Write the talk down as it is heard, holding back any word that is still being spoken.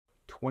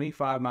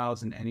25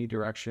 miles in any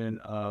direction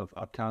of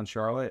uptown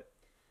Charlotte.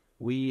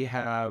 We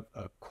have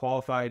a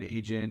qualified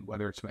agent,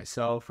 whether it's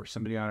myself or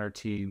somebody on our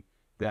team,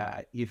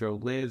 that either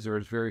lives or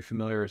is very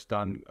familiar, has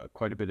done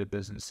quite a bit of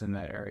business in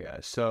that area.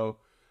 So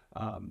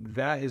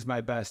that is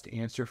my best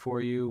answer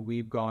for you.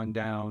 We've gone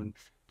down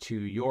to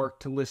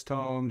York to list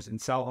homes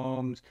and sell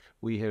homes.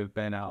 We have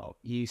been out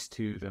east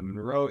to the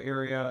Monroe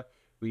area.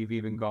 We've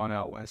even gone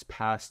out west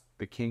past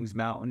the Kings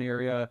Mountain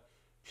area.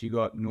 If you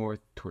go up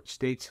north towards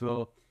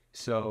Statesville.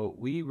 So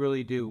we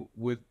really do.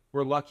 We're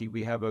lucky.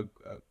 We have a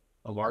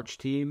large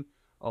team.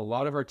 A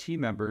lot of our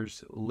team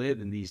members live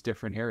in these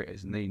different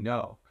areas, and they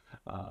know.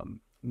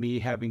 Me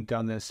having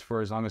done this for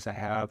as long as I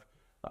have,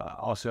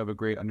 also have a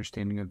great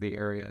understanding of the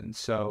area. And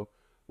so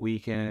we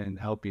can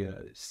help you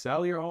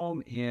sell your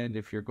home. And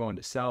if you're going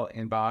to sell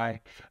and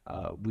buy,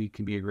 we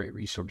can be a great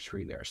resource for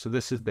you there. So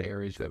this is the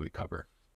areas that we cover.